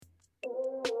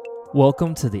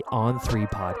Welcome to the On 3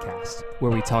 podcast,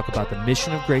 where we talk about the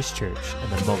mission of Grace Church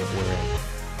and the moment we're in.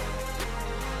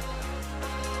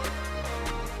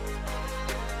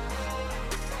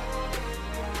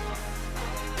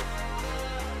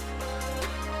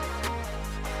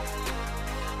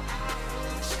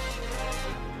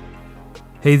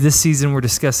 Hey, this season we're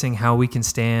discussing how we can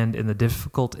stand in the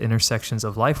difficult intersections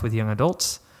of life with young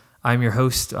adults. I'm your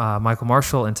host, Michael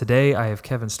Marshall, and today I have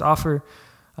Kevin Stauffer.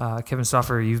 Kevin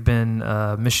Stauffer, you've been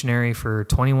a missionary for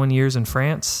 21 years in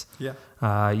France.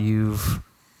 Yeah. You've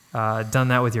done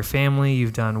that with your family.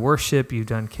 You've done worship. You've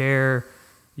done care.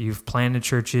 You've planted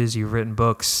churches. You've written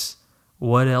books.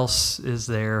 What else is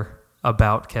there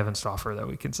about Kevin Stauffer that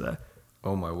we can say?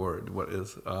 Oh, my word. What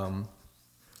is?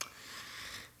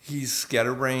 He's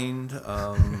scatterbrained.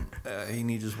 He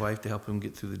needs his wife to help him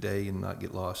get through the day and not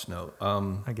get lost. No.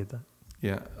 I get that.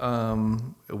 Yeah.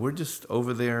 We're just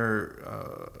over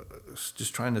there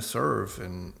just trying to serve,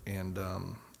 and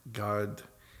God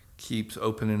keeps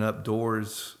opening up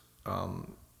doors,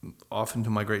 often to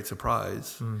my great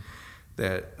surprise,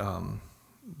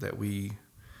 that we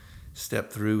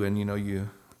step through. And,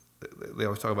 they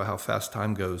always talk about how fast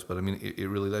time goes, but I mean, it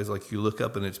really does. Like, you look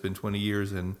up and it's been 20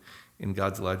 years and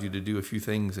God's allowed you to do a few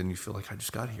things and you feel like, I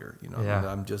just got here, Yeah. and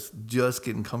I'm just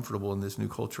getting comfortable in this new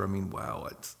culture. I mean, wow,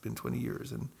 it's been 20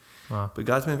 years but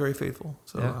God's been very faithful.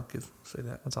 So yeah. I'll say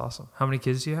that. That's awesome. How many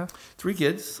kids do you have? 3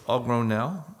 kids, all grown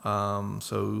now.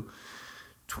 So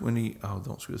 20,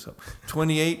 don't screw this up.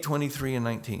 28, 23, and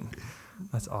 19.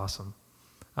 That's awesome.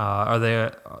 Are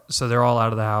they, so they're all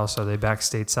out of the house. Are they back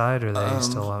stateside, or are they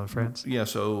still out in France? Yeah,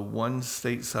 so one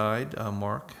stateside,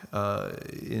 Mark,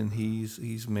 and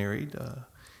he's married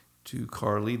to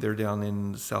Carly. They're down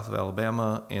in the south of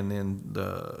Alabama, and then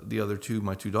the other two,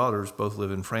 my 2 daughters, both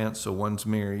live in France. So one's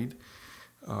married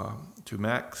to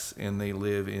Max, and they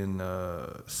live in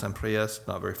Saint-Priest,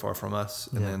 not very far from us.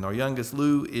 And then our youngest,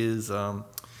 Lou, is...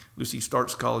 Lucy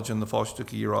starts college in the fall. She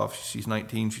took a year off. She's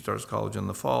 19. She starts college in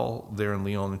the fall there in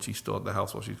Lyon, and she's still at the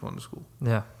house while she's going to school.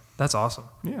 Yeah, that's awesome.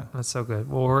 Yeah. That's so good.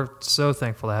 Well, we're so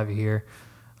thankful to have you here.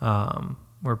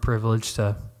 We're privileged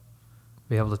to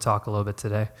be able to talk a little bit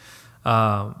today.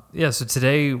 So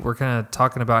today we're kind of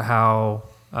talking about how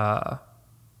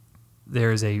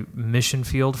there is a mission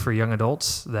field for young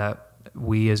adults that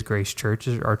we as Grace Church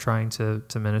are trying to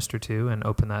minister to and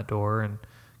open that door and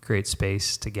create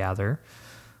space to gather.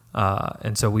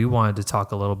 And so we wanted to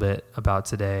talk a little bit about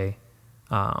today,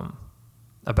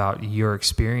 about your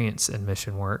experience in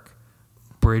mission work,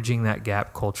 bridging that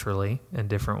gap culturally in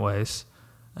different ways,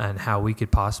 and how we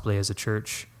could possibly as a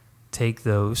church take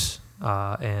those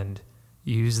and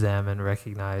use them and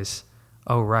recognize,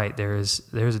 oh, right, there's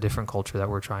a different culture that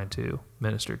we're trying to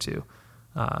minister to.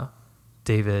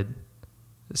 David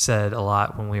said a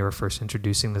lot when we were first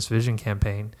introducing this vision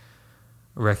campaign,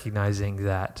 recognizing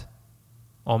that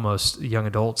almost young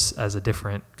adults as a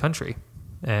different country,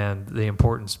 and the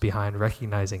importance behind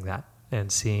recognizing that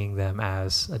and seeing them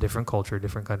as a different culture,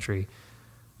 different country.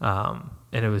 And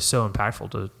it was so impactful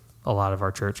to a lot of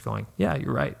our church going, yeah,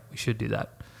 you're right, we should do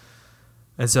that.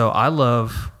 And so I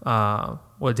love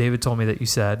what David told me that you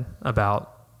said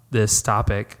about this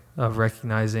topic of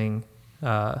recognizing,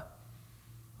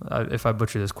 if I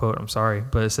butcher this quote, I'm sorry,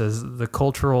 but it says the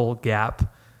cultural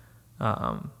gap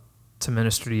to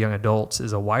minister to young adults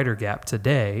is a wider gap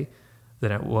today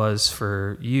than it was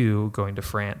for you going to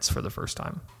France for the first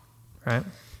time, right?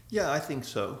 Yeah, I think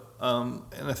so. And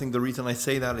I think the reason I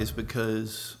say that is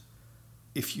because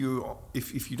if you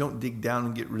don't dig down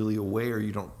and get really aware,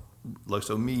 you don't, like,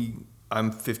 so me,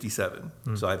 I'm 57,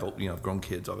 so I've grown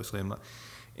kids, obviously I'm not.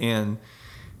 And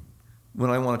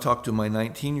when I want to talk to my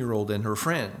 19-year-old and her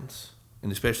friends,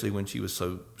 and especially when she was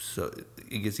so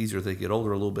it gets easier as they get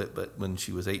older a little bit, but when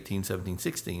she was 18, 17,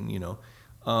 16,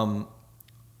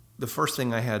 the first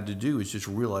thing I had to do is just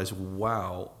realize,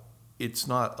 wow, it's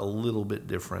not a little bit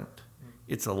different.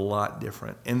 It's a lot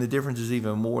different. And the difference is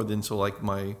even more than, so like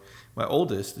my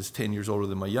oldest is 10 years older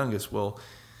than my youngest. Well,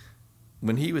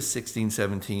 when he was 16,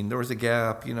 17, there was a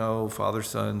gap, father,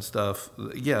 son stuff.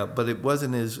 Yeah, but it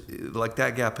wasn't like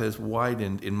that gap has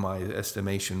widened in my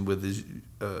estimation with his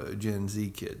Gen Z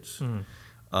kids.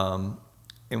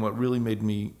 And what really made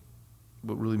me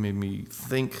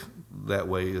think that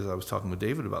way, as I was talking with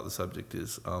David about the subject,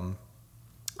 is I'm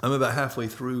about halfway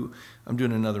through. I'm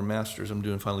doing another master's. I'm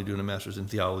finally doing a master's in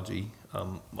theology.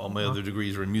 All my other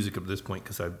degrees are in music at this point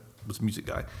because I was a music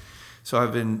guy. So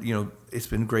I've been, it's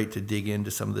been great to dig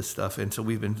into some of this stuff. And so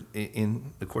we've been,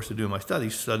 in the course of doing my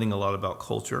studies, studying a lot about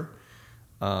culture.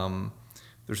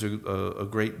 There's a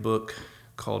great book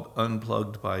called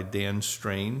Unplugged by Dan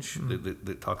Strange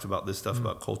that talks about this stuff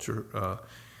about culture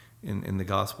in the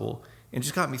gospel, and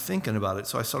just got me thinking about it.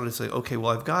 So I started to say, okay,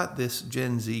 well, I've got this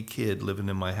Gen Z kid living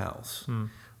in my house.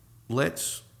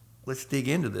 Let's dig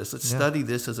into this. Let's study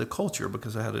this as a culture,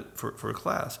 because I had it for a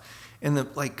class. And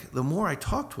the more I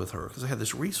talked with her, because I had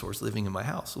this resource living in my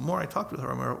house, the more I talked with her,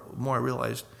 the more I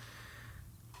realized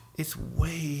it's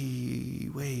way,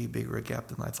 way bigger a gap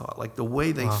than I thought. Like the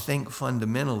way they think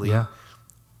fundamentally,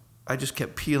 I just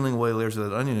kept peeling away layers of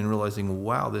that onion and realizing,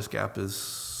 wow, this gap is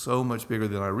so much bigger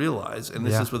than I realized. And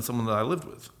this is with someone that I lived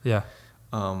with. Yeah.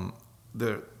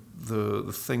 The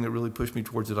thing that really pushed me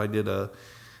towards it, I did a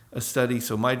study.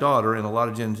 So my daughter and a lot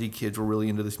of Gen Z kids were really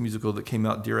into this musical that came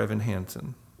out, Dear Evan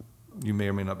Hansen. You may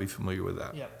or may not be familiar with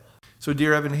that. Yeah. So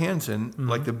Dear Evan Hansen,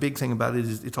 like the big thing about it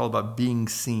is it's all about being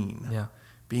seen. Yeah.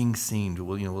 Being seen.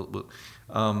 Well,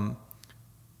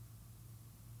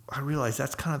 I realized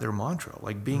that's kind of their mantra.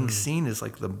 Like being seen is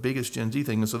like the biggest Gen Z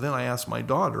thing. And so then I asked my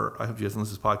daughter, I hope she doesn't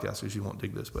listen to this podcast so she won't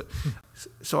dig this, but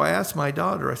so I asked my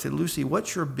daughter, I said, Lucy,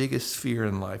 what's your biggest fear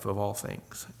in life of all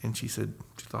things? And she said,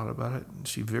 she thought about it, and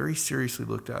she very seriously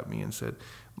looked at me and said,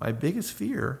 my biggest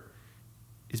fear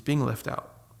is being left out.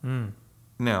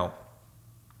 Now,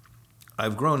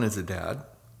 I've grown as a dad,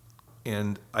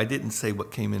 and I didn't say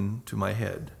what came into my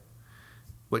head.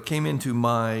 What came into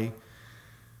my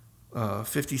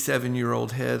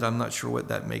 57-year-old head, I'm not sure what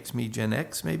that makes me, Gen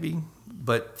X maybe,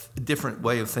 but a different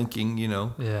way of thinking,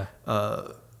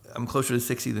 I'm closer to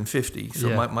 60 than 50, so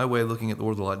my way of looking at the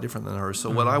world is a lot different than hers. So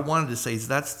what I wanted to say is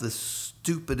that's the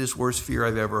stupidest, worst fear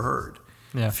I've ever heard.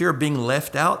 Fear of being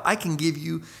left out. I can give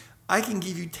you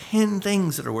 10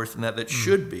 things that are worse than that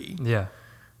should be. Yeah.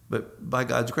 But by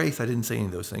God's grace, I didn't say any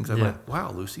of those things. I went,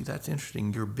 wow, Lucy, that's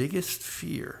interesting. Your biggest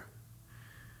fear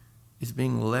is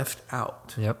being left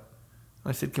out. Yep.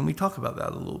 I said, can we talk about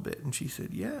that a little bit? And she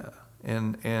said, yeah.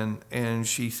 And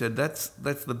she said, that's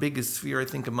the biggest fear, I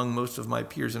think, among most of my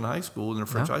peers in high school, in the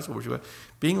French high school, where she went,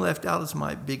 being left out is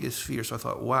my biggest fear. So I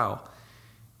thought, wow,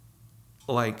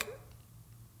 like,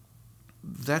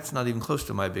 that's not even close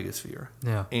to my biggest fear.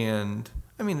 Yeah. And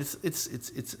I mean,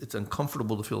 it's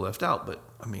uncomfortable to feel left out, but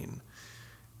I mean,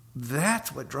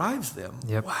 that's what drives them.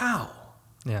 Yep. Wow.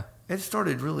 Yeah. It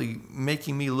started really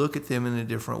making me look at them in a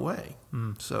different way.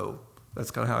 So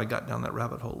that's kind of how I got down that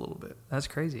rabbit hole a little bit. That's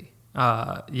crazy.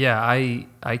 I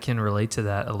can relate to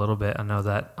that a little bit. I know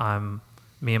that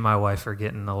me and my wife are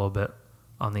getting a little bit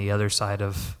on the other side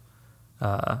of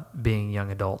being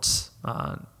young adults,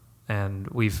 and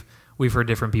we've heard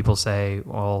different people say,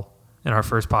 well, in our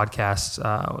first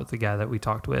podcast with the guy that we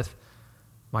talked with,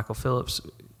 Michael Phillips,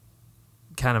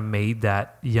 kind of made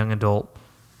that young adult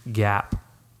gap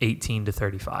 18 to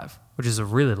 35, which is a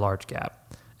really large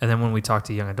gap. And then when we talk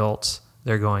to young adults,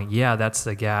 they're going, yeah, that's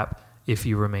the gap if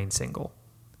you remain single.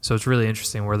 So it's really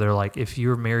interesting where they're like, if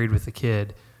you're married with a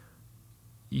kid,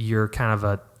 you're kind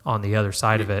of on the other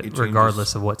side of it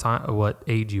regardless of what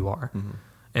age you are. Mm-hmm.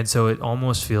 And so it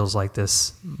almost feels like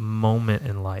this moment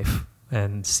in life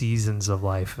and seasons of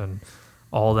life and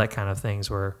all that kind of things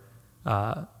where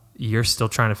you're still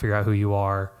trying to figure out who you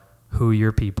are, who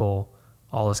your people,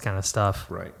 all this kind of stuff.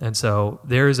 Right. And so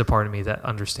there is a part of me that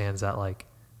understands that like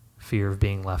fear of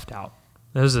being left out.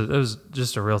 It was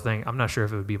just a real thing. I'm not sure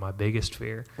if it would be my biggest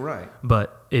fear. Right.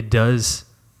 But it does,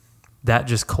 that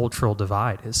just cultural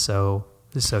divide is so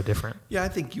different. Yeah, I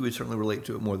think you would certainly relate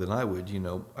to it more than I would.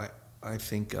 I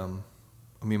think,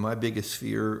 my biggest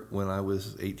fear when I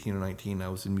was 18 or 19, I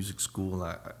was in music school,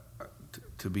 and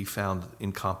to be found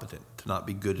incompetent, to not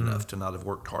be good enough, to not have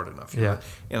worked hard enough. You know?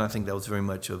 And I think that was very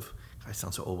much of, I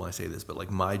sound so old when I say this, but like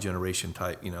my generation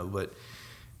type, but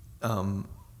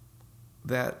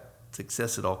that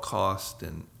success at all cost,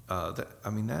 and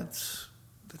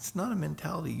that's not a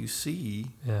mentality you see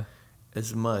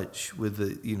as much with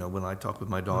when I talk with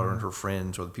my daughter and her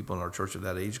friends or the people in our church of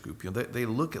that age group. They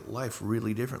look at life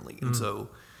really differently. And so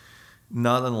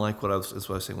not unlike that's what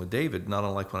I was saying with David, not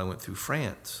unlike when I went through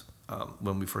France,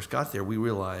 when we first got there, we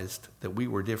realized that we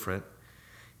were different,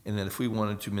 and that if we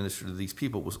wanted to minister to these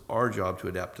people, it was our job to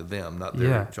adapt to them, not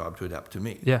their job to adapt to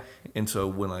me. Yeah. And so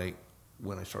when I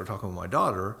started talking with my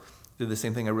daughter, did the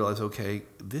same thing. I realized, okay,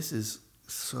 this is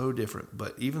so different.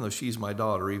 But even though she's my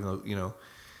daughter, even though,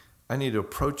 I need to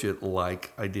approach it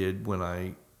like I did when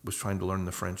I was trying to learn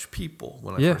the French people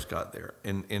when I first got there.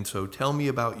 And so tell me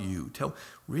about you.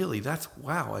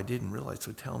 Wow, I didn't realize.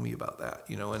 So tell me about that,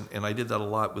 and I did that a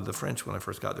lot with the French when I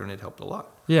first got there, and it helped a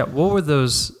lot. Yeah. What were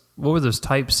those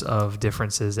types of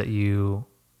differences that you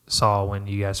saw when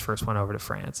you guys first went over to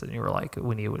France and you were like,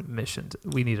 we need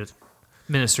to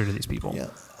minister to these people? Yeah.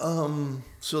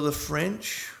 So the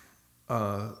French,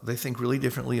 they think really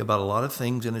differently about a lot of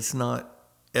things, and it's not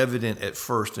evident at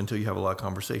first until you have a lot of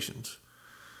conversations.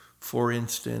 For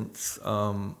instance,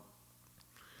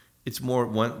 it's more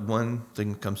one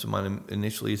thing that comes to mind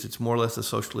initially is it's more or less a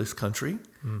socialist country.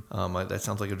 That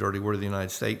sounds like a dirty word of the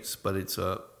United States, but it's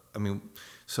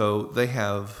so they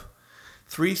have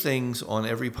 3 things on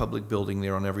every public building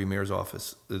there, on every mayor's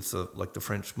office. It's like the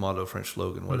French motto, French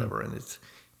slogan, whatever, and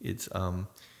it's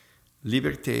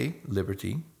liberté,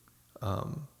 liberty,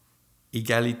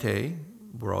 égalité,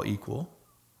 we're all equal,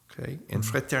 okay, and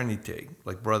fraternité,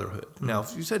 like brotherhood. Now,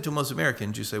 if you said to most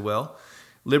Americans, you say, well,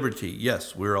 liberty,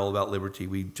 yes, we're all about liberty.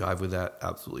 We jive with that,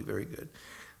 absolutely, very good.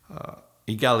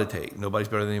 Égalité, nobody's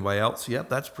better than anybody else. Yep,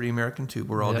 that's pretty American too.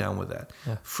 We're all down with that.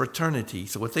 Yeah. Fraternity,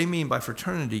 so what they mean by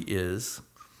fraternity is,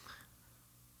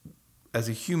 as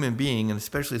a human being, and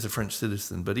especially as a French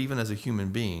citizen, but even as a human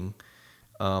being,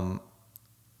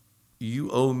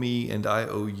 you owe me and I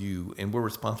owe you, and we're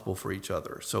responsible for each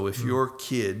other. So if your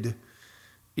kid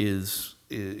is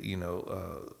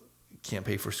can't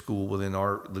pay for school, well then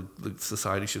the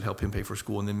society should help him pay for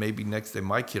school, and then maybe next day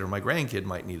my kid or my grandkid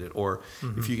might need it. Or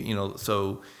if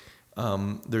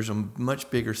there's a much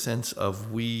bigger sense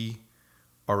of we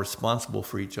are responsible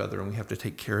for each other and we have to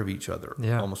take care of each other,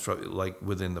 almost like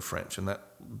within the French. And that,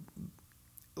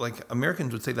 like,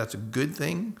 Americans would say that's a good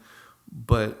thing,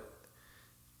 but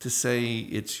to say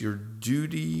it's your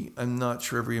duty, I'm not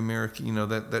sure every American,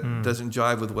 that doesn't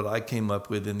jive with what I came up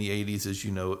with in the 80s. As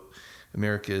you know,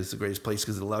 America is the greatest place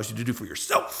because it allows you to do for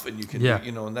yourself, and you can,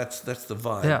 and that's the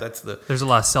vibe. Yeah. There's a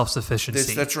lot of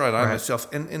self-sufficiency. That's right. I'm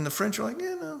myself, and the French are like,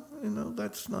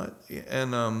 that's not,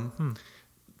 and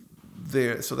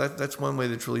there. So that's one way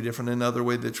that's really different. Another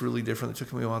way that's really different that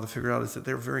took me a while to figure out is that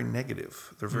they're very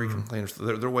negative. They're very complainers.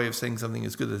 Their way of saying something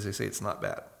is good as they say it's not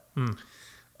bad.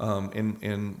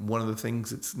 And one of the things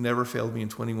that's never failed me in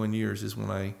 21 years is when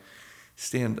I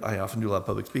often do a lot of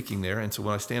public speaking there, and so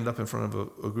when I stand up in front of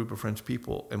a group of French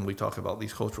people and we talk about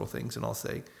these cultural things, and I'll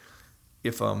say,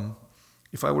 if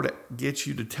I were to get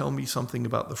you to tell me something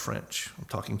about the French, I'm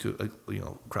talking to a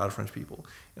crowd of French people,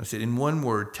 and I said, in one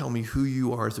word, tell me who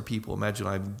you are as a people. Imagine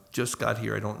I've just got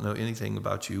here, I don't know anything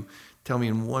about you. Tell me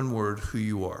in one word who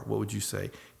you are. What would you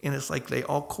say? And it's like they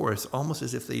all chorus, almost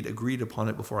as if they'd agreed upon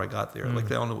it before I got there. Like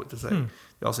they all know what to say.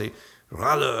 They all say,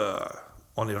 râleur,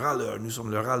 on est râleur, nous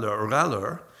sommes le râleur.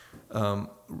 Râleur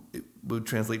it would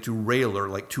translate to railer,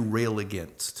 like to rail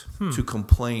against, to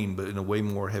complain, but in a way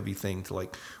more heavy thing. To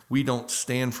like, we don't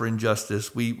stand for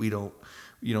injustice. We don't,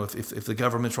 if the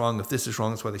government's wrong, if this is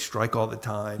wrong, that's why they strike all the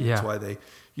time. Yeah. That's why they,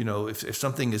 if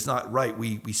something is not right,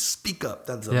 we speak up.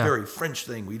 That's a very French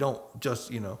thing. We don't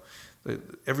just,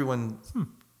 everyone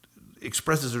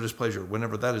expresses their displeasure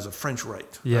whenever that is a French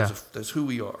right. Yeah. That's who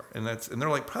we are. And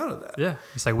they're like proud of that. Yeah.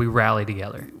 It's like we rally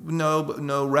together.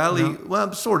 No, rally. No?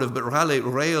 Well, sort of, but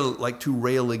rail, like to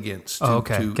rail against.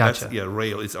 Gotcha.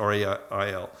 Rail. It's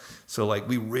R-A-I-L. So like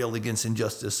we rail against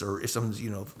injustice, or if someone's,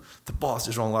 the boss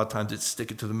is wrong, a lot of times it's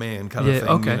stick it to the man kind of thing.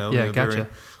 Okay. Gotcha.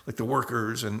 Like the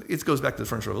workers, and it goes back to the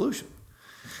French Revolution.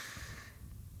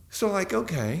 So like,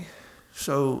 okay.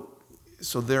 So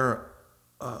they're,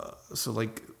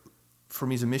 like, for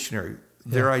me as a missionary,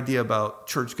 their idea about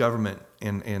church government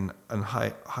and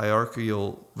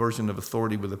hierarchical version of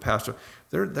authority with the pastor,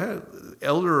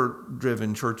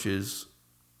 elder-driven churches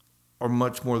are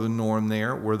much more the norm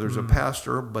there, where there's a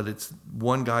pastor, but it's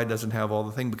one guy doesn't have all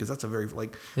the thing, because that's a very,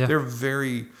 they're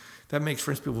very, that makes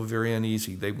French people very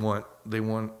uneasy. They want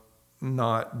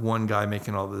not one guy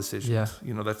making all the decisions. Yeah.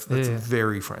 That's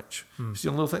very French. It's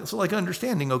a little thing. So like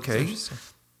understanding, okay.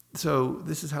 So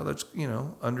this is how that's,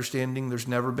 understanding there's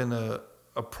never been a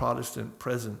Protestant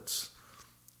presence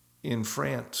in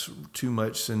France too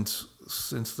much since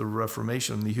the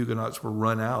Reformation. The Huguenots were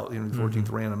run out. The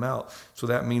 14th ran them out. So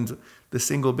that means the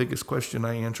single biggest question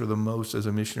I answer the most as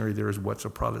a missionary there is, what's a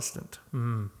Protestant?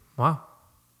 Wow.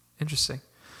 Interesting.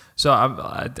 So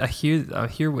I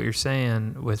hear what you're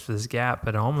saying with this gap,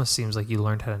 but it almost seems like you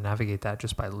learned how to navigate that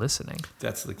just by listening.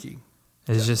 That's the key.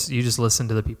 It's you just listen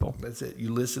to the people. That's it.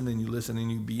 You listen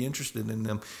and you be interested in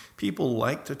them. People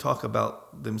like to talk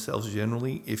about themselves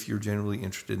generally if you're generally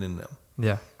interested in them.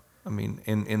 Yeah. I mean,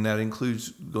 and that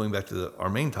includes, going back to our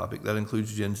main topic, that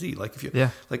includes Gen Z. Like if you,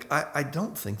 I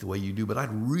don't think the way you do, but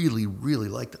I'd really, really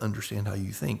like to understand how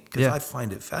you think, because I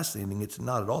find it fascinating. It's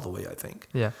not at all the way I think.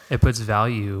 Yeah. It puts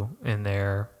value in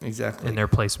their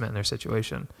placement in their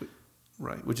situation.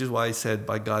 Right, which is why I said,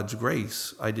 by God's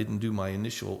grace, I didn't do my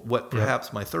initial, what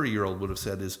perhaps my 30-year-old would have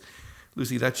said is,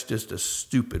 Lucy, that's just a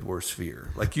stupid worst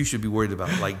fear. Like, you should be worried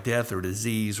about like death or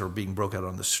disease or being broke out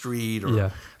on the street,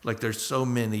 or like there's so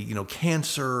many,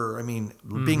 cancer. I mean,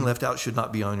 being left out should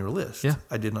not be on your list. Yeah.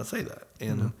 I did not say that.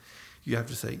 And you have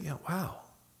to say, wow,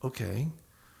 okay,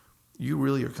 you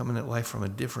really are coming at life from a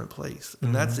different place.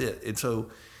 And that's it. And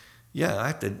so, I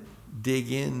have to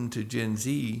dig into Gen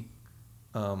Z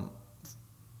to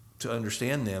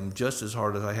understand them just as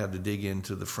hard as I had to dig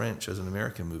into the French as an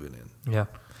American moving in. Yeah.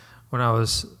 When I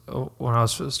was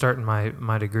starting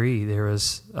my degree, there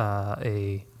was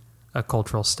a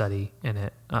cultural study in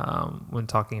it when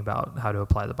talking about how to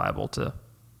apply the Bible to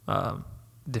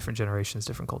different generations,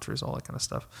 different cultures, all that kind of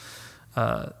stuff.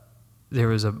 There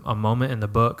was a moment in the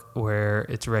book where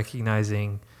it's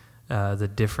recognizing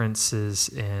the differences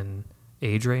in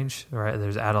age range, right?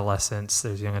 There's adolescents,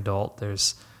 there's young adult,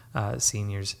 there's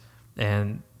seniors,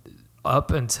 and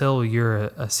up until you're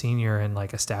a senior and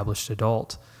like established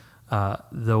adult,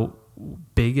 the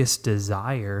biggest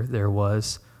desire there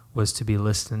was to be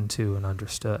listened to and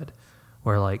understood.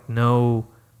 Where like and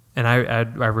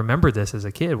I remember this as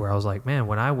a kid where I was like, man,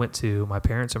 when I went to my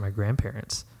parents or my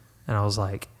grandparents and I was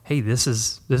like, hey, this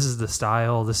is the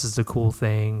style, this is the cool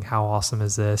thing, how awesome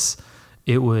is this?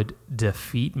 It would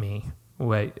defeat me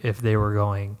if they were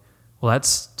going, well,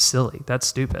 that's silly, that's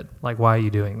stupid. Like, why are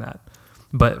you doing that?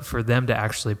 But for them to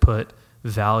actually put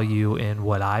value in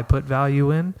what I put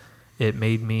value in, it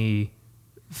made me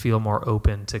feel more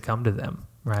open to come to them,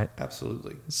 right?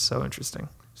 Absolutely. It's so interesting.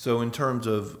 So in terms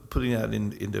of putting that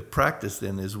into practice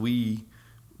then, is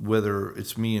whether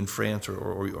it's me in France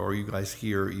or you guys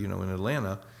here, in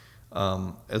Atlanta,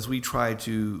 as we try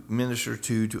to minister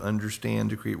to understand,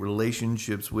 to create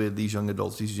relationships with these young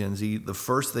adults, these Gen Z, the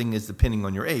first thing is depending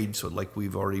on your age. So like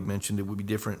we've already mentioned, it would be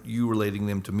different, you relating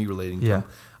them to me relating to them.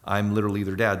 I'm literally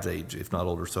their dad's age, if not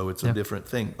older, so it's a different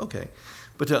thing. Okay.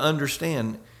 But to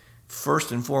understand,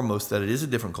 first and foremost, that it is a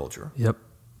different culture. Yep.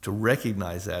 To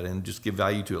recognize that and just give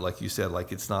value to it, like you said,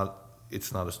 like it's not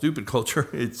a stupid culture.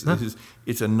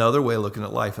 It's another way of looking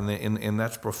at life, and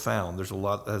that's profound. There's a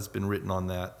lot that has been written on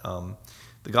that.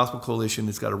 The Gospel Coalition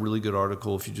has got a really good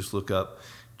article. If you just look up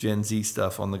Gen Z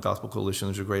stuff on the Gospel Coalition,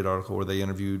 there's a great article where they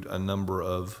interviewed a number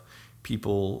of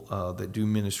people that do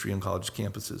ministry on college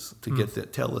campuses to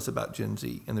tell us about Gen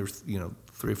Z. And there's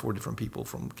 3 or 4 different people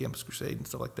from Campus Crusade and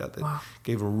stuff like that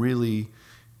gave a really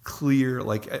clear,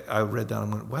 like I read down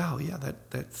and went, wow, yeah,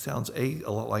 that sounds a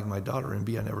lot like my daughter, and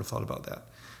B, I never thought about that.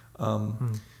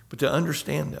 But to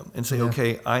understand them and say,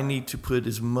 okay, I need to put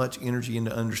as much energy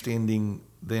into understanding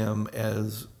them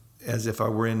as if I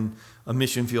were in a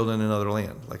mission field in another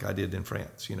land, like I did in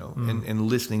France, and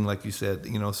listening, like you said,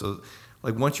 so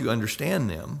like once you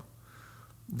understand them,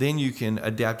 then you can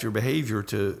adapt your behavior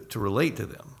to relate to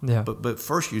them. Yeah. But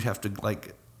first you'd have to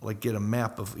like get a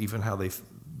map of even how they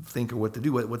think or what to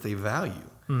do, what they value.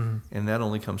 And that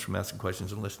only comes from asking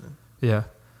questions and listening. Yeah.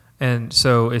 And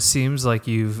so it seems like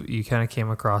you kind of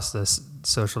came across this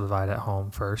social divide at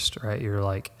home first, right? You're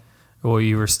like, well,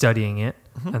 you were studying it,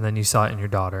 and then you saw it in your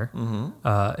daughter.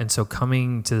 And so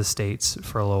coming to the States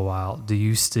for a little while, do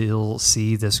you still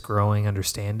see this growing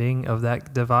understanding of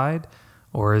that divide?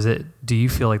 Or do you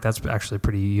feel like that's actually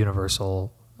pretty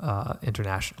universal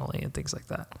internationally and things like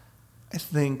that? I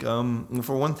think,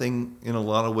 for one thing, in a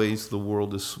lot of ways, the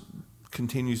world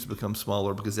continues to become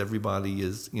smaller because everybody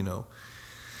is,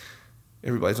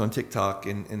 everybody's on TikTok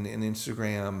and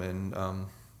Instagram, and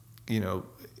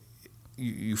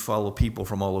you follow people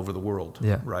from all over the world,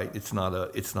 right? It's not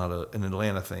an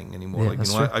Atlanta thing anymore.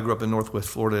 I grew up in Northwest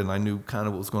Florida, and I knew kind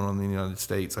of what was going on in the United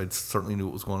States. I certainly knew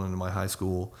what was going on in my high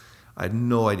school. I had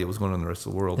no idea what was going on in the rest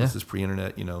of the world. This is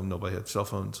pre-internet, nobody had cell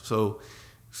phones,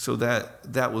 so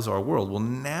that was our world. Well,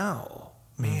 now,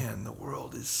 man, the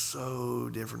world is so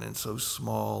different and so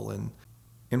small.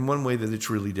 And one way that it's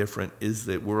really different is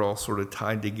that we're all sort of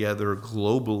tied together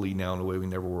globally now in a way we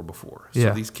never were before.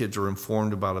 So these kids are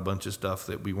informed about a bunch of stuff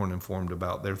that we weren't informed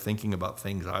about. They're thinking about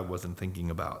things I wasn't thinking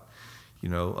about.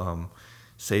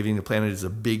 Saving the planet is a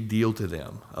big deal to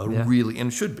them, really,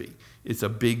 and it should be. It's a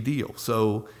big deal.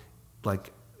 So,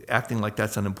 like, acting like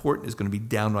that's unimportant is going to be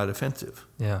downright offensive.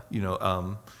 Yeah.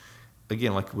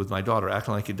 Again, like with my daughter,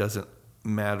 acting like it doesn't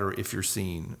matter if you're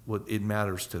seen. What it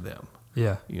matters to them.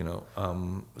 Yeah.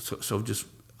 So just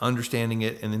understanding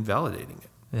it and then validating it.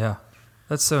 Yeah.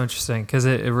 That's so interesting because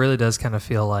it really does kind of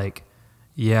feel like,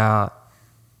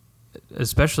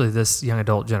 especially this young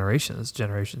adult generation, this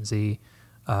Generation Z,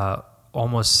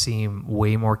 almost seem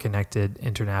way more connected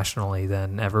internationally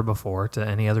than ever before to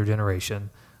any other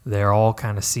generation. They all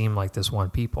kind of seem like this one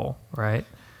people, right?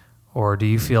 Or do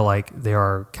you feel like there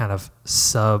are kind of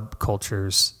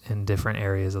subcultures in different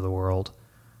areas of the world?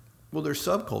 Well, there's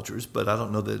subcultures, but I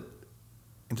don't know that,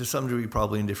 and to some degree,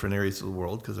 probably in different areas of the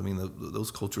world, because I mean,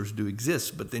 those cultures do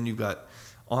exist. But then you've got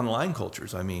online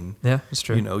cultures. I mean, Yeah, it's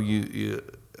true. You know,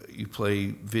 you play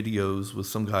videos with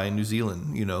some guy in New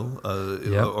Zealand, you know,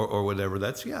 Yep. or whatever.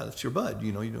 That's your bud,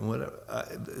 you know whatever.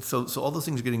 So all those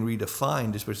things are getting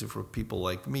redefined, especially for people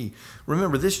like me.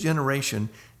 Remember, this generation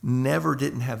never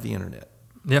didn't have the internet.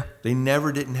 Yeah. They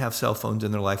never didn't have cell phones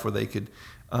in their life where they could,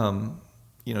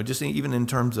 you know, just even in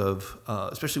terms of,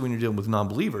 especially when you're dealing with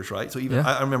non-believers, right? So even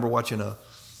Yeah. I remember watching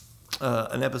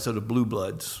an episode of Blue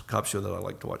Bloods, cop show that I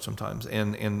like to watch sometimes,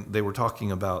 and they were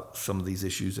talking about some of these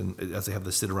issues, and as they have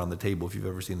to sit around the table, if you've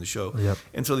ever seen the show. Yep.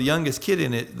 And so the youngest kid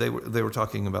in it, they were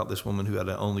talking about this woman who had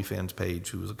an OnlyFans page,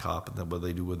 who was a cop, and then what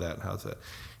they do with that and how's that.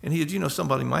 And he had, you know,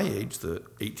 somebody my age, the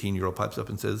 18-year-old pipes up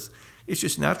and says, it's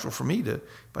just natural for me to,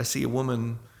 if I see a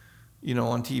woman, you know,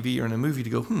 on TV or in a movie, to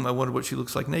go, I wonder what she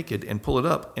looks like naked, and pull it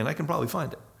up, and I can probably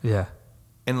find it. Yeah.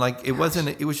 And like, it was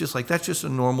just like, that's just a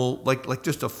normal, like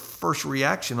just a first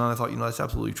reaction. And I thought, you know, that's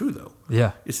absolutely true though.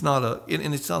 Yeah. It's not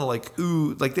and it's not like,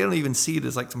 ooh, like they don't even see it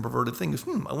as like some perverted thing. It's,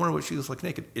 I wonder what she looks like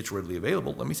naked. It's readily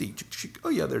available. Let me see. Oh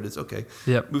yeah, there it is. Okay.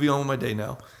 Yep. Moving on with my day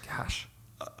now. Gosh.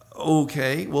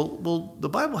 Okay. Well, the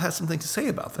Bible has some things to say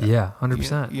about that. Yeah.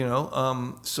 100%. You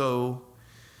know, so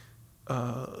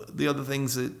the other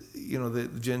things that, you know,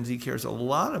 that Gen Z cares a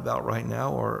lot about right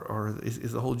now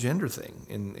is the whole gender thing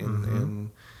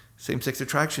and same-sex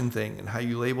attraction thing, and how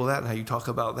you label that and how you talk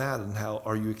about that, and how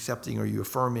are you accepting, are you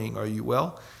affirming, are you,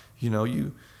 well, you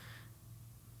know,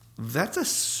 that's a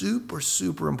super,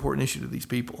 super important issue to these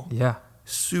people. Yeah.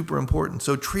 Super important.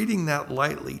 So treating that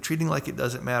lightly, treating like it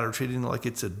doesn't matter, treating like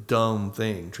it's a dumb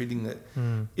thing, treating that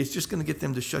it's just going to get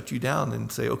them to shut you down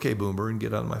and say, okay, boomer, and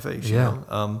get out of my face. Yeah. You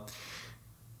know?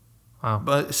 Wow.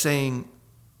 But saying,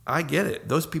 I get it.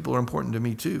 Those people are important to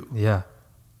me too. Yeah.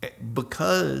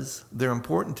 Because they're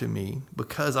important to me,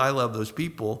 because I love those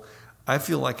people, I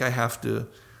feel like I have to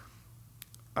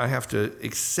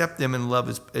accept them and love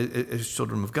as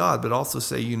children of God, but also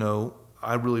say, you know,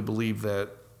 I really believe that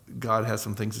God has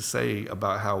some things to say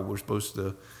about how we're supposed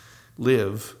to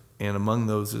live, and among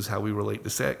those is how we relate to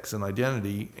sex and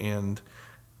identity, and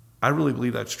I really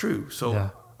believe that's true.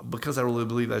 So because I really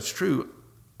believe that's true,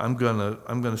 I'm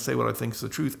gonna say what I think is the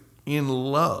truth in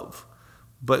love,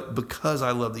 but because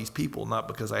I love these people, not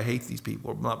because I hate these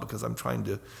people, or not because I'm trying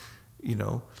to, you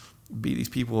know, beat these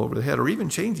people over the head or even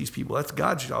change these people. That's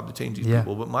God's job to change these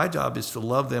people. But my job is to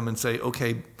love them and say,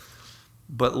 okay,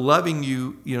 but loving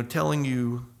you, you know, telling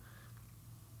you,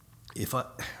 if I,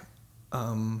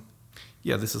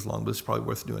 this is long, but it's probably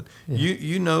worth doing. Yeah.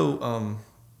 You know,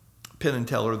 Penn and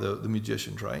Teller, the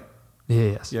musicians, right? Yeah.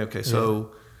 Yes. Yeah. Okay.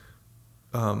 So,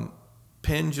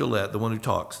 Penn Jillette, the one who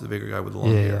talks, the bigger guy with the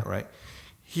long hair, right?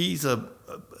 He's a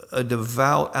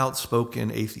devout,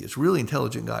 outspoken atheist, really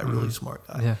intelligent guy, really smart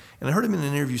guy. Yeah. And I heard him in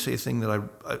an interview say a thing that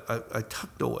I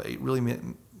tucked away. It really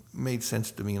made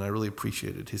sense to me, and I really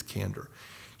appreciated his candor.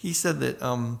 He said that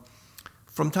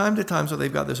from time to time, so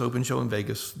they've got this open show in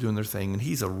Vegas doing their thing, and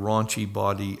he's a raunchy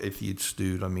body atheist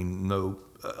dude. I mean,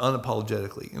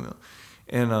 unapologetically, you know.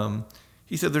 And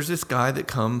he said there's this guy that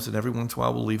comes, and every once in a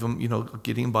while we'll leave him, you know,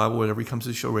 getting Bible, whatever. He comes to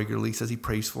the show regularly. He says he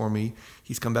prays for me.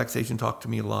 He's come backstage and talked to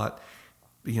me a lot.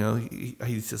 You know,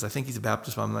 he says, I think he's a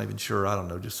Baptist, but I'm not even sure. I don't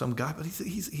know, just some guy. But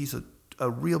he's a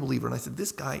real believer. And I said,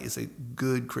 this guy is a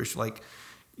good Christian. Like,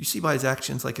 you see by his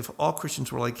actions, like if all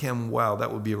Christians were like him, wow,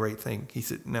 that would be a great thing. He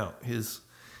said, no, his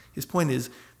point is,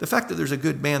 the fact that there's a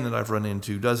good man that I've run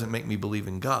into doesn't make me believe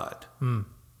in God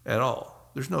at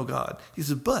all. There's no God. He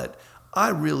says, but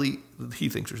he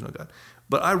thinks there's no God,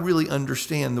 but I really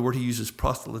understand the word he uses,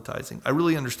 proselytizing. I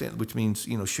really understand, which means,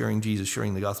 you know, sharing Jesus,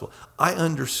 sharing the gospel. I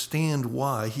understand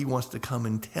why he wants to come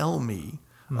and tell me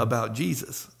about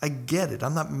Jesus. I get it.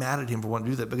 I'm not mad at him for wanting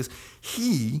to do that, because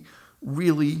he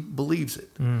really believes it.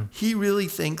 He really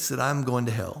thinks that I'm going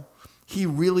to hell. He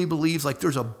really believes like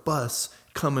there's a bus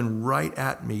coming right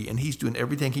at me, and he's doing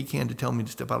everything he can to tell me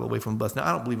to step out of the way from the bus. Now,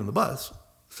 I don't believe in the bus,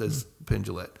 says Penn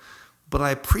Jillette. But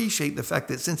I appreciate the fact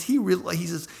that since he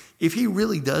says, if he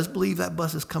really does believe that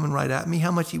bus is coming right at me,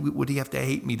 how much would he have to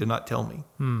hate me to not tell me?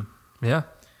 Yeah.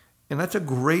 And that's a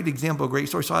great example, a great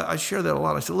story. So I share that a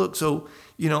lot. I said, look, so,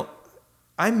 you know,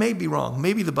 I may be wrong.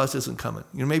 Maybe the bus isn't coming.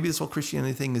 You know, maybe this whole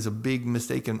Christianity thing is a big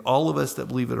mistake, and all of us that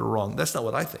believe it are wrong. That's not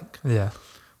what I think. Yeah.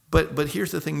 But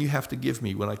here's the thing you have to give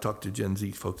me when I talk to Gen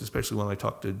Z folks, especially when I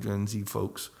talk to Gen Z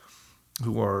folks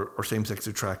who are same-sex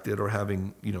attracted or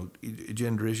having, you know,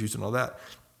 gender issues and all that.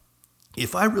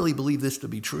 If I really believe this to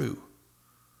be true,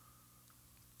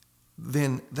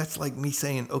 then that's like me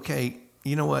saying, okay,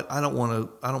 you know what? I don't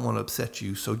want to upset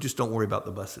you, so just don't worry about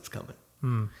the bus that's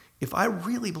coming. If I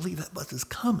really believe that bus is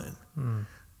coming,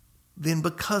 then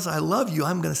because I love you,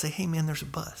 I'm going to say, hey, man, there's a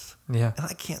bus. Yeah. And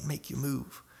I can't make you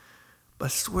move. But I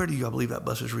swear to you, I believe that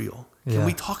bus is real. Can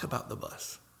we talk about the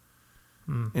bus?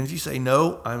 And if you say,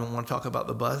 no, I don't want to talk about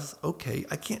the bus, okay,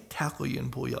 I can't tackle you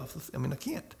and pull you off. I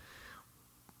can't.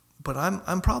 But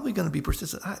I'm probably going to be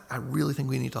persistent. I really think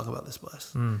we need to talk about this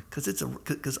bus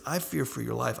because I fear for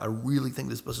your life. I really think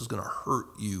this bus is going to hurt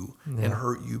you and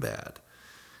hurt you bad.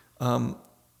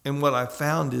 And what I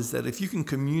found is that if you can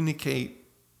communicate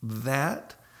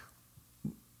that,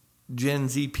 Gen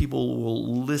Z people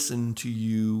will listen to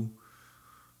you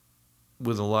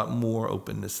with a lot more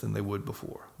openness than they would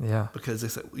before. Yeah. Because they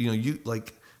said,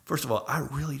 first of all, I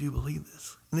really do believe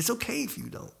this. And it's okay if you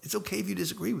don't. It's okay if you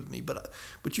disagree with me.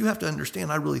 But you have to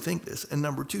understand I really think this. And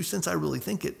number two, since I really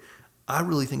think it, I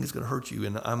really think it's going to hurt you.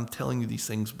 And I'm telling you these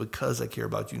things because I care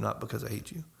about you, not because I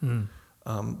hate you.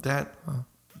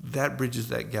 That bridges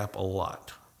that gap a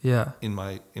lot. Yeah. In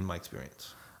my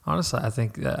experience. Honestly, I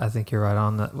think you're right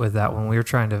on with that. When we're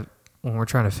trying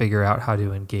to figure out how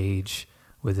to engage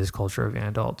with this culture of young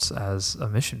adults as a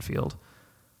mission field,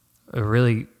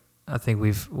 really, I think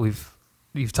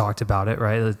you've talked about it,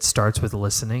 right? It starts with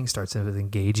listening, starts with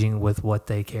engaging with what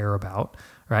they care about,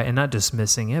 right? And not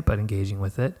dismissing it, but engaging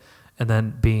with it, and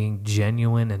then being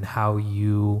genuine in how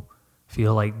you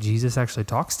feel like Jesus actually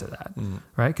talks to that,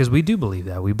 right? Because we do believe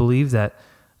that. We believe that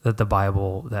the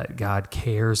Bible, that God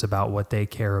cares about what they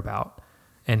care about,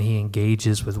 and he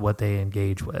engages with what they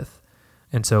engage with.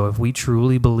 And so if we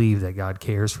truly believe that God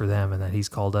cares for them and that he's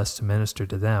called us to minister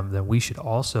to them, then we should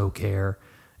also care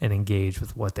and engage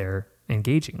with what they're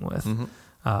engaging with,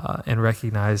 and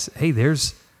recognize, hey,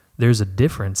 there's a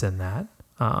difference in that.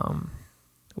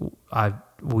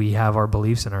 We have our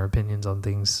beliefs and our opinions on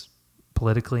things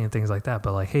politically and things like that,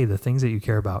 but hey, the things that you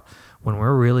care about, when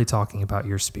we're really talking about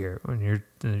your spirit, when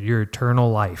your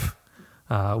eternal life,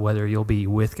 whether you'll be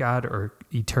with God or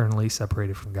eternally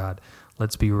separated from God,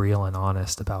 let's be real and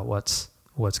honest about what's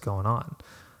going on,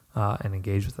 and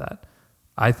engage with that.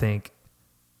 I think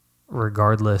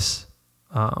regardless,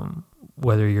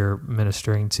 whether you're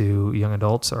ministering to young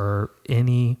adults or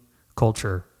any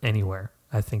culture anywhere,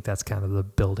 I think that's kind of the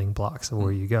building blocks of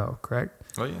where you go, correct?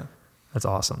 Oh, yeah. That's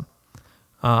awesome.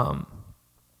 I'm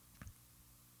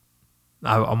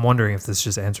wondering if this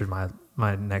just answered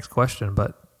my next question,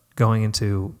 but going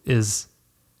into, is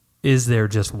there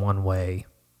just one way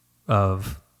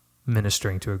of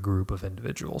ministering to a group of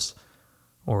individuals,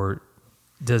 or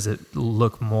does it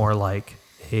look more like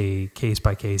a case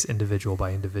by case, individual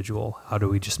by individual? How do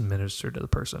we just minister to the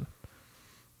person?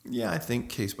 Yeah, I think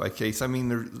case by case.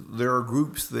 There are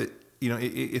groups that,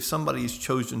 if somebody's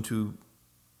chosen to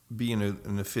be in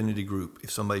an affinity group,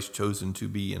 if somebody's chosen to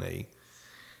be in a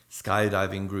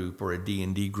skydiving group or a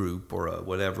D&D group or a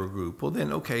whatever group, well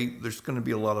then, okay, there's going to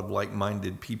be a lot of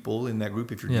like-minded people in that group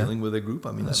if you're dealing with a group.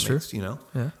 That's that makes, true.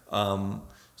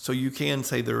 So you can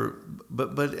say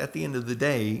but at the end of the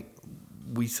day,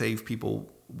 we save people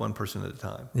one person at a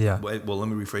time. Yeah. Well, let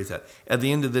me rephrase that. At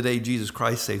the end of the day, Jesus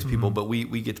Christ saves people, but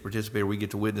we get to participate, or we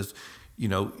get to witness.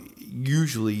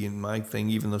 Usually in my thing,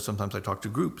 even though sometimes I talk to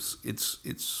groups,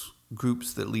 it's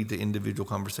groups that lead to individual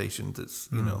conversations. It's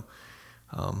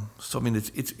so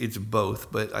it's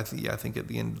both. But I think at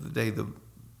the end of the day,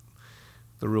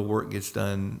 the real work gets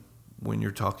done when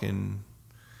you're talking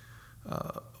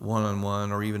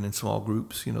one-on-one, or even in small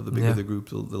groups. The bigger the group,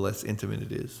 the less intimate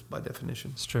it is by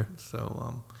definition. It's true.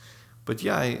 So, but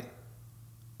yeah,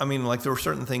 there were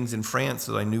certain things in France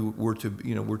that I knew were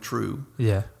true.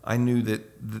 Yeah. I knew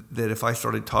that if I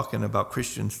started talking about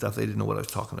Christian stuff, they didn't know what I was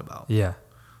talking about. Yeah.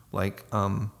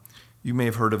 You may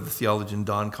have heard of the theologian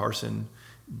Don Carson,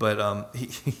 but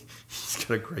he's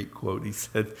got a great quote. He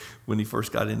said when he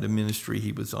first got into ministry,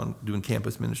 he was doing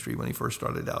campus ministry when he first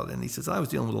started out, and he says, I was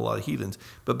dealing with a lot of heathens,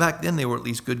 but back then they were at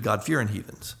least good God-fearing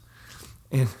heathens.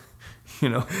 And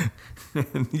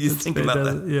and you think about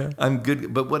that. Yeah. I'm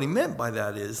good, but what he meant by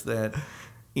that is that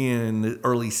in the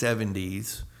early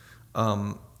 70s,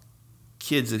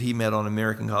 kids that he met on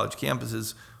American college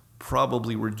campuses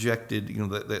probably rejected,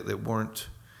 that weren't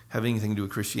having anything to do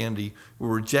with Christianity, were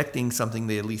rejecting something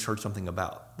they at least heard something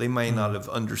about. They may not have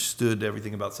understood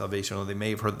everything about salvation, or they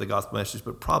may have heard the gospel message,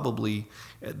 but probably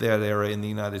at that era in the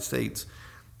United States,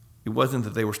 it wasn't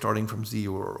that they were starting from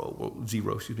zero,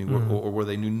 excuse me, or where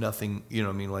they knew nothing. You know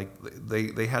what I mean? Like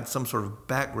they had some sort of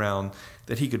background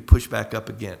that he could push back up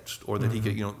against, or that he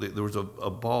could, there was a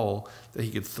ball that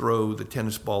he could throw the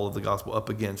tennis ball of the gospel up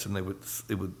against, and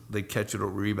they'd catch it or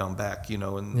rebound back,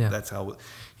 and that's how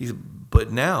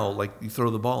but now, like, you throw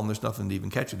the ball and there's nothing to even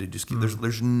catch it. It just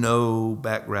there's no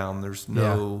background. There's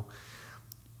no.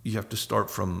 You have to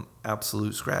start from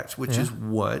absolute scratch, which is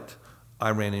what I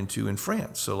ran into in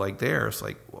France. So like there, it's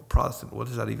like, well, Protestant, what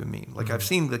does that even mean? Like I've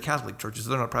seen the Catholic churches,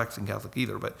 they're not practicing Catholic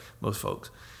either, but most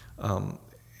folks.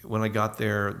 When I got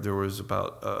there was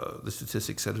about, the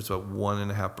statistics said it's about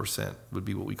 1.5% would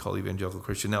be what we call evangelical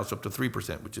Christian. Now it's up to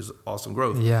 3%, which is awesome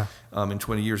growth. Yeah. In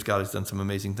 20 years, God has done some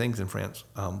amazing things in France,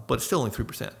 but it's still only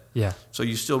 3%. Yeah. So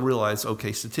you still realize,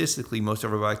 okay, statistically, most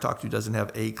everybody I talk to doesn't have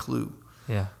a clue.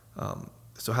 Yeah.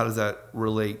 So how does that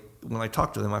relate? When I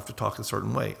talk to them, I have to talk a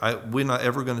certain way. We're not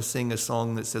ever going to sing a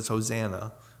song that says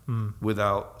Hosanna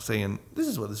without saying, this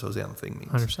is what this Hosanna thing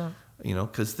means. 100%.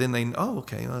 Because then they,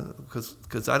 okay,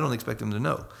 because I don't expect them to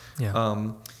know.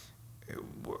 Yeah.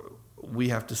 We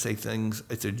have to say things,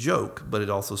 it's a joke, but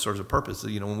it also serves a purpose.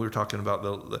 When we were talking about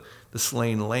the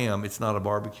slain lamb, it's not a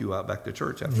barbecue out back to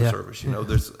church after service.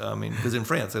 There's, because in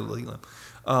France, they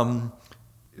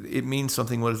it means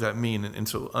something. What does that mean? And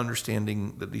so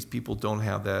understanding that these people don't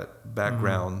have that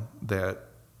background that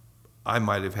I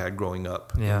might have had growing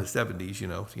up in the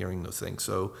 70s, hearing those things.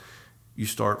 So you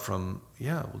start from,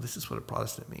 this is what a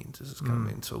Protestant means. This is kind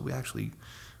of, so we actually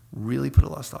really put a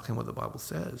lot of stock in what the Bible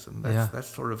says. And that's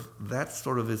sort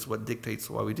of is what dictates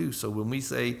why we do. So when we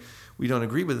say we don't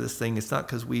agree with this thing, it's not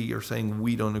because we are saying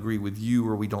we don't agree with you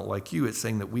or we don't like you. It's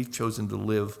saying that we've chosen to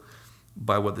live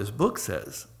by what this book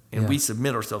says. And we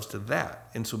submit ourselves to that.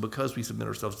 And so because we submit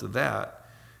ourselves to that,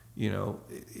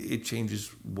 it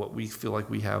changes what we feel like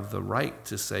we have the right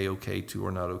to say okay to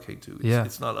or not okay to.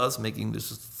 It's not us making this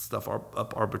stuff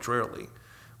up arbitrarily.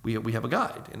 We have a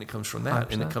guide, and it comes from that.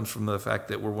 100%. And it comes from the fact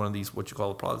that we're one of these, what you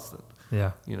call a Protestant.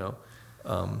 Yeah.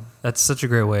 That's such a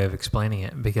great way of explaining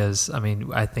it, because,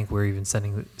 I think we're even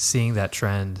seeing that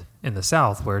trend in the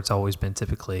South, where it's always been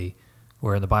typically,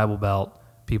 we're in the Bible Belt,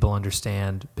 people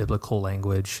understand biblical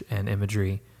language and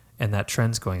imagery, and that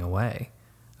trend's going away.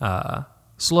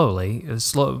 Slowly in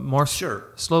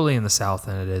the South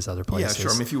than it is other places. Yeah,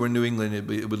 sure. If you were in New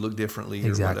England, it would look differently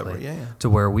or whatever. Yeah. To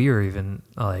where we were even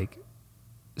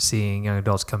seeing young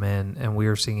adults come in, and we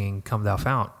were singing "Come Thou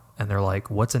Fount," and they're like,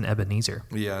 "What's an Ebenezer?"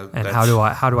 Yeah. And how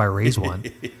do I raise one?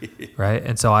 Right.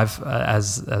 And so I've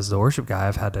as the worship guy,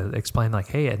 I've had to explain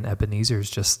hey, an Ebenezer is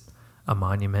just a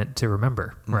monument to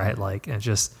remember, right? And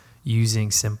just using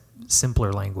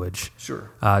simpler language,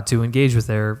 to engage with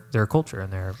their culture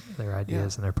and their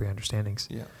ideas and their pre-understandings.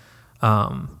 Yeah.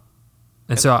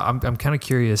 And so I'm kind of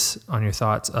curious on your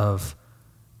thoughts of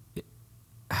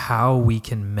how we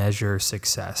can measure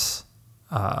success,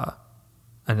 as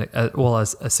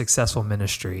a successful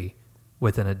ministry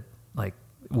within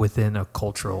a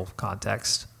cultural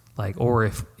context,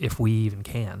 or if we even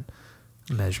can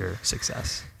measure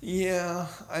success. Yeah,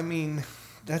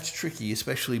 that's tricky,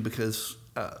 especially because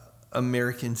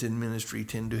Americans in ministry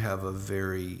tend to have a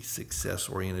very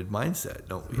success-oriented mindset,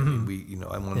 don't we? I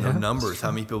want to know numbers.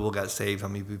 How many people got saved? How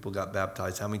many people got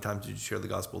baptized? How many times did you share the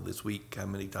gospel this week? How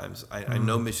many times? I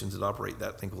know missions that operate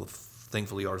that.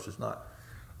 Thankfully, ours does not.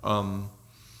 I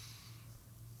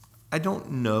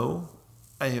don't know.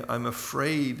 I'm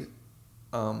afraid.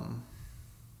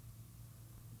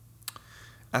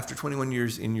 After 21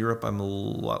 years in Europe, I'm a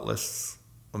lot less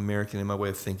American in my way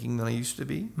of thinking than I used to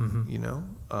be.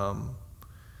 I'm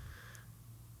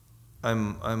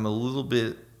a little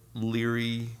bit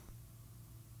leery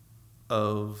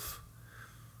of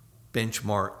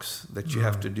benchmarks that you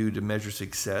have to do to measure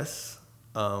success.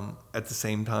 At the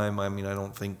same time, I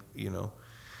don't think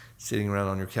sitting around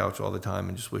on your couch all the time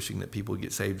and just wishing that people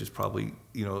get saved is probably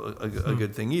a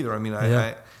good thing either.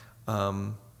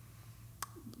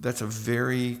 That's a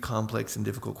very complex and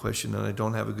difficult question, and I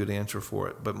don't have a good answer for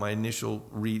it. But my initial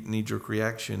knee-jerk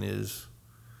reaction is,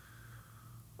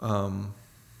 you'd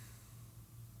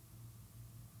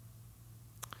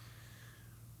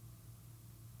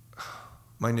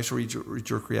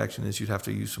have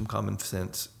to use some common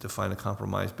sense to find a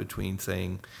compromise between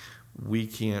saying we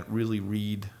can't really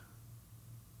read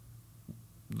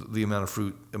the amount of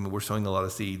fruit. We're sowing a lot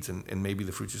of seeds, and maybe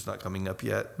the fruit's just not coming up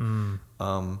yet.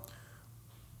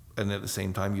 And at the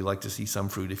same time, you like to see some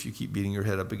fruit. If you keep beating your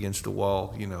head up against a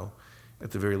wall,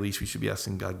 at the very least, we should be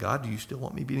asking God, do you still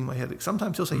want me beating my head?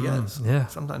 Sometimes he'll say yes. Yeah.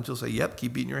 Sometimes he'll say, yep,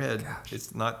 keep beating your head. Gosh.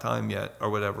 It's not time yet, or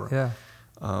whatever. Yeah.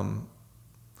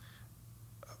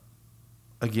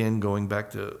 Again, going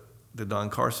back to the Don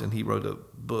Carson, he wrote a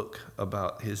book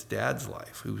about his dad's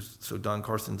life. So Don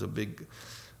Carson's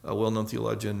a well-known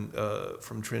theologian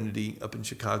from Trinity up in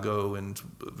Chicago, and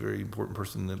a very important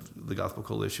person in the Gospel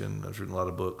Coalition. Has written a lot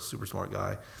of books. Super smart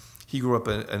guy. He grew up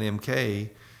an MK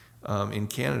in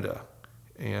Canada,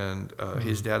 and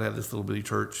his dad had this little bitty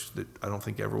church that I don't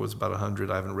think ever was about 100.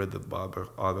 I haven't read the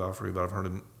biography, but I've heard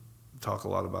him talk a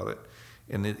lot about it.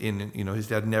 And his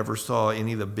dad never saw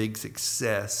any of the big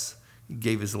success. He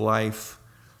gave his life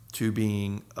to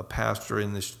being a pastor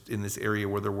in this area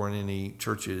where there weren't any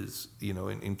churches,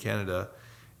 in Canada,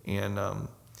 and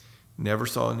never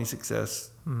saw any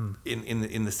success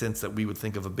in the sense that we would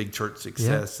think of a big church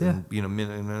success. And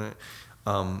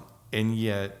and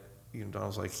yet, Don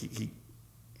was like he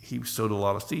sowed a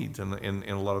lot of seeds, and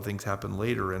a lot of things happened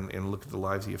later, and look at the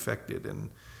lives he affected, and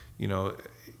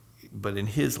but in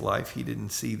his life he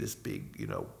didn't see this big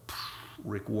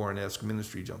Rick Warren-esque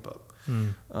ministry jump up.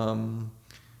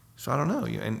 So I don't know,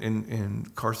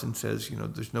 and Carson says,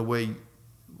 there's no way,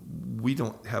 we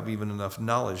don't have even enough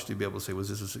knowledge to be able to say, was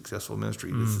this a successful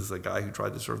ministry? This is a guy who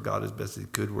tried to serve God as best he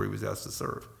could where he was asked to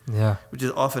serve. Yeah. Which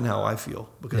is often how I feel,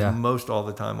 because most all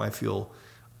the time I feel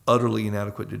utterly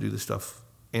inadequate to do the stuff.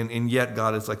 And yet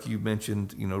God is, like you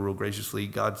mentioned, real graciously,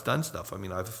 God's done stuff. I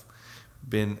mean, I've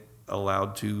been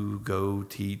allowed to go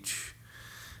teach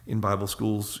in Bible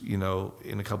schools, in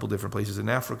a couple different places in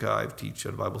Africa. I've teach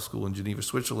at a Bible school in Geneva,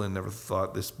 Switzerland. Never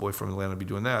thought this boy from Atlanta would be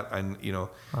doing that. And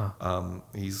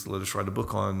he's let us write a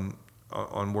book on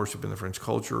worship in the French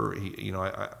culture.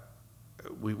 The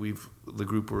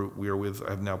group we are with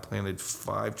have now planted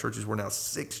 5 churches. We're now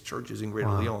 6 churches in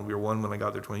Greater Lyon. We were 1 when I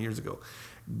got there 20 years ago.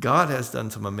 God has done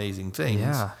some amazing things.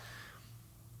 Yeah.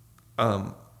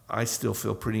 I still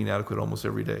feel pretty inadequate almost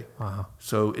every day. Wow.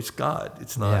 So it's God.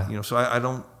 It's not, so I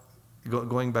don't,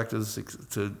 going back to the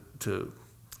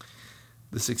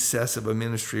success of a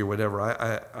ministry or whatever,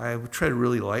 I tread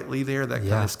really lightly there. That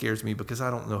kind of scares me, because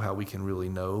I don't know how we can really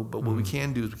know. But what we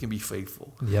can do is we can be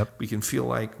faithful. Yep. We can feel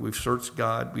like we've searched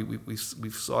God.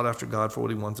 We've sought after God for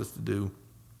what he wants us to do.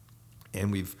 And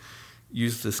we've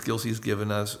used the skills he's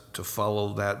given us to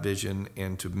follow that vision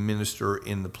and to minister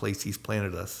in the place he's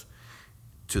planted us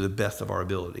to the best of our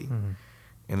ability. Mm-hmm.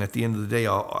 And at the end of the day,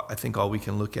 I think all we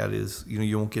can look at is,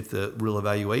 you won't get the real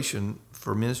evaluation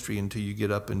for ministry until you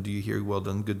get up and do you hear, well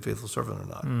done, good, faithful servant, or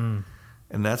not. Mm.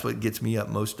 And that's what gets me up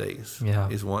most days,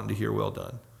 is wanting to hear well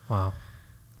done. Wow.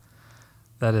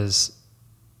 That is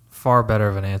far better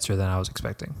of an answer than I was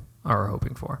expecting or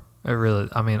hoping for.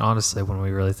 Honestly, when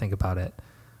we really think about it,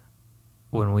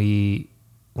 when we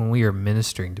are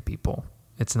ministering to people,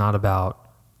 it's not about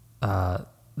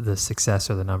the success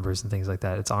or the numbers and things like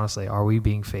that. It's honestly, are we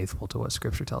being faithful to what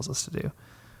Scripture tells us to do?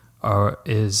 Or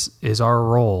is our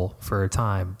role for a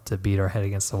time to beat our head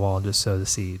against the wall and just sow the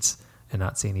seeds and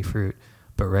not see any fruit,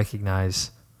 but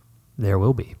recognize there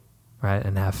will be, right?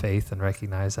 And have faith and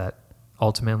recognize that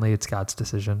ultimately it's God's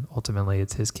decision. Ultimately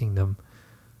it's his kingdom.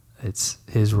 It's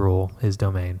his rule, his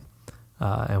domain.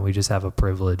 And we just have a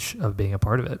privilege of being a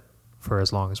part of it for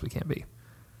as long as we can be.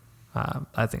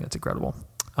 I think that's incredible.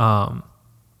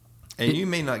 And you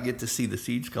may not get to see the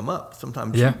seeds come up.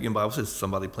 Sometimes the Bible says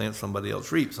somebody plants, somebody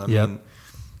else reaps. I mean,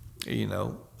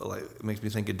 like, it makes me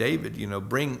think of David.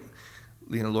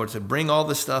 Lord said, bring all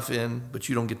this stuff in, but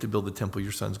you don't get to build the temple.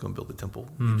 Your son's going to build the temple.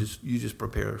 You just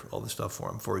prepare all the stuff for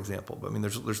him, for example. But,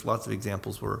 there's lots of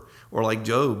examples or like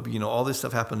Job, all this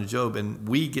stuff happened to Job, and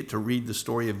we get to read the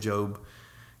story of Job,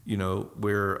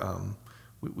 where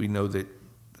we know that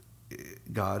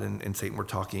God and Satan were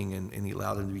talking, and he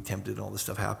allowed him to be tempted, and all this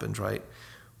stuff happens, right?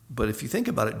 But if you think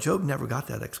about it, Job never got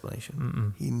that explanation.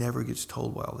 Mm-mm. He never gets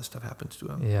told why all this stuff happens to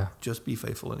him. Yeah. Just be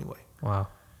faithful anyway. Wow.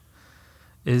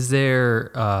 Is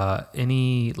there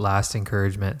any last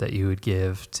encouragement that you would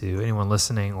give to anyone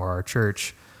listening or our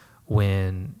church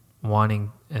when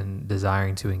wanting and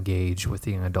desiring to engage with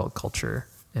the young adult culture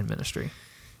in ministry?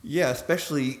 Yeah,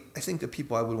 especially, I think the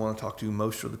people I would want to talk to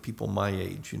most are the people my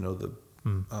age,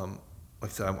 like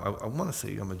I said, I want to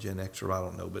say I'm a Gen Xer, I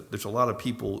don't know, but there's a lot of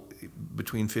people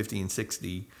between 50 and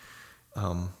 60.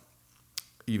 You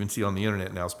even see on the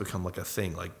internet now, it's become like a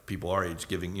thing, like people our age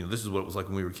giving, this is what it was like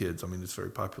when we were kids. It's very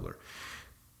popular.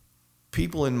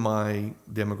 People in my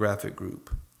demographic group,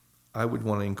 I would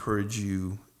want to encourage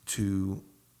you to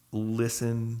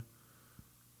listen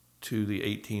to the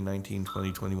 18, 19,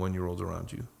 20, 21-year-olds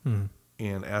around you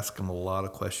and ask them a lot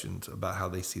of questions about how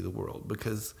they see the world,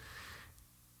 because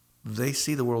they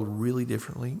see the world really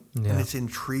differently, and it's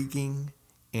intriguing,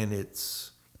 and it's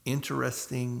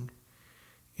interesting,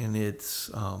 and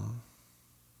it's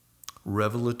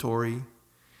revelatory,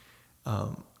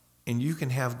 and And you can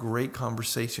have great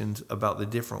conversations about the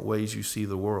different ways you see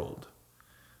the world.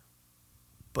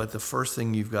 But the first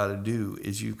thing you've got to do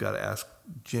is you've got to ask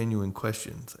genuine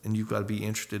questions, and you've got to be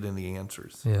interested in the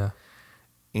answers. Yeah.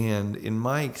 And in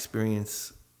my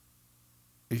experience,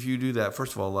 if you do that,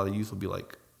 first of all, a lot of youth will be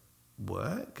like,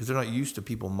 what? Because they're not used to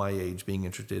people my age being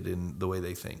interested in the way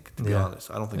they think, to be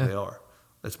honest. I don't think they are.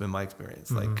 That's been my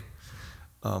experience.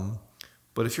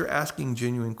 But if you're asking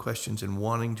genuine questions and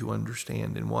wanting to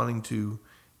understand and wanting to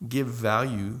give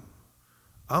value,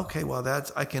 okay, well,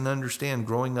 I can understand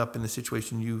growing up in the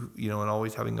situation you know, and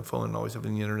always having a phone and always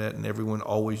having the internet and everyone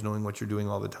always knowing what you're doing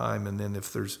all the time. And then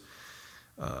if there's,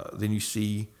 then you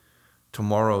see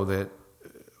tomorrow that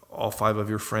all 5 of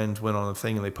your friends went on a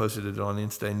thing and they posted it on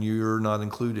Insta and you're not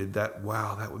included, that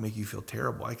would make you feel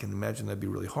terrible. I can imagine that'd be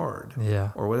really hard. Yeah.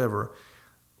 Or whatever.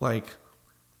 Like,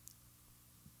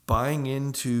 buying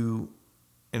into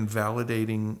and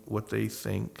validating what they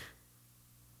think,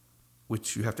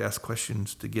 which you have to ask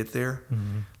questions to get there,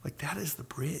 like that is the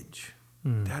bridge.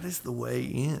 That is the way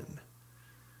in.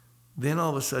 Then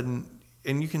all of a sudden,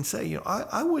 and you can say, you know,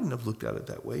 I wouldn't have looked at it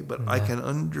that way, but I can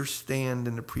understand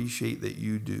and appreciate that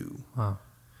you do. Wow.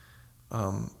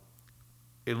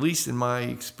 At least in my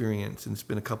experience, and it's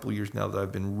been a couple of years now that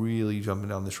I've been really jumping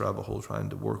down this rabbit hole trying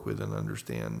to work with and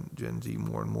understand Gen Z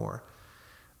more and more.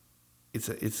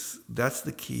 That's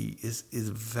the key is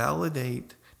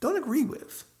validate. Don't agree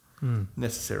with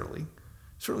necessarily.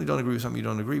 Certainly don't agree with something you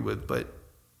don't agree with, but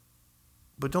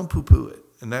don't poo-poo it.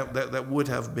 And that would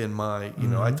have been my, you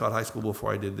know, I taught high school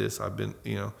before I did this. I've been,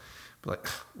 you know, like,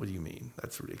 what do you mean?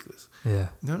 That's ridiculous. Yeah.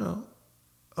 No.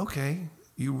 Okay.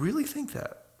 You really think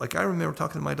that? Like, I remember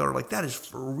talking to my daughter, like, that is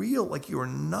for real. Like, you are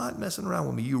not messing around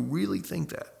with me. You really think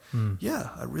that?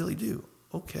 Yeah, I really do.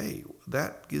 Okay.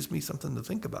 That gives me something to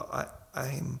think about.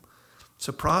 I'm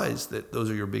surprised that those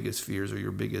are your biggest fears or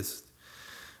your biggest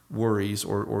worries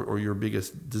or your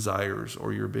biggest desires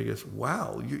or your biggest,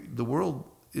 the world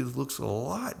looks a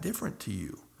lot different to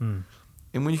you. And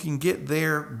when you can get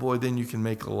there, boy, then you can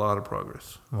make a lot of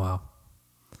progress. Wow.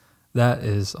 That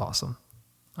is awesome.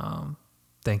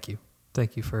 Thank you.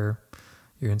 Thank you for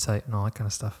your insight and all that kind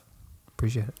of stuff.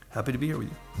 Appreciate it. Happy to be here with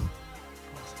you.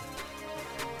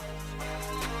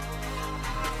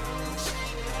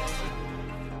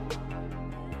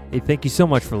 Hey, thank you so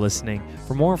much for listening.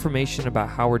 For more information about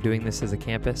how we're doing this as a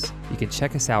campus, you can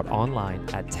check us out online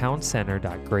at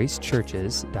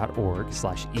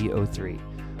towncenter.gracechurches.org/EO3.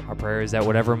 Our prayer is that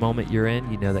whatever moment you're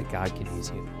in, you know that God can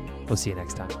use you. We'll see you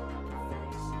next time.